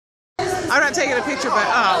I'm not taking a picture, but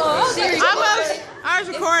almost. I was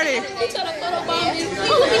recording.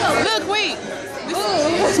 Look, wait.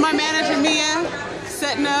 This is my manager Mia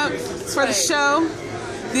setting up for the show.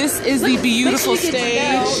 This is the beautiful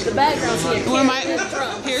stage. The background's here.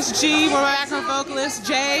 Here's G, one of my background vocalists.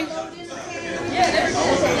 Jay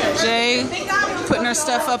putting her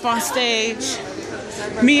stuff up on stage.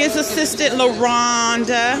 Mia's assistant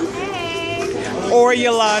LaRonda or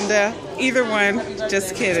Yolanda, either one.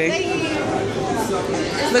 Just kidding.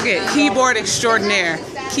 Look at keyboard extraordinaire.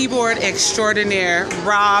 Keyboard extraordinaire,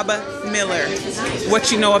 Rob Miller. What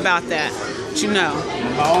you know about that? What you know?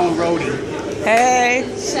 My own roadie. Hey.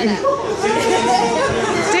 Shut up.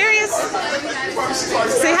 Darius.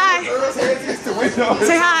 Say hi.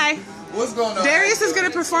 Say hi. What's going on? Darius is going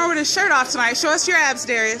to perform with his shirt off tonight. Show us your abs,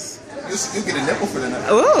 Darius. You get a nipple for the night.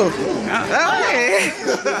 Ooh. Okay.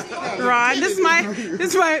 Ron, this is my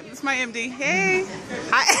MD. Hey.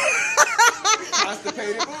 Hi.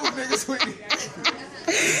 Constipated. Move, nigga, sweetie.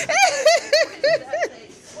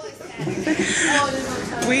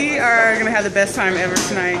 We are gonna have the best time ever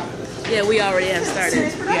tonight. Yeah, we already have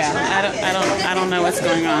started. Yeah, I don't know what's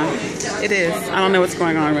going on. It is. I don't know what's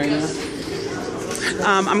going on right now.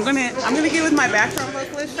 I'm gonna get with my background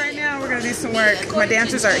vocalist right now. We're gonna do some work. My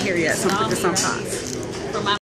dancers aren't here yet, so I'm gonna put this on pause.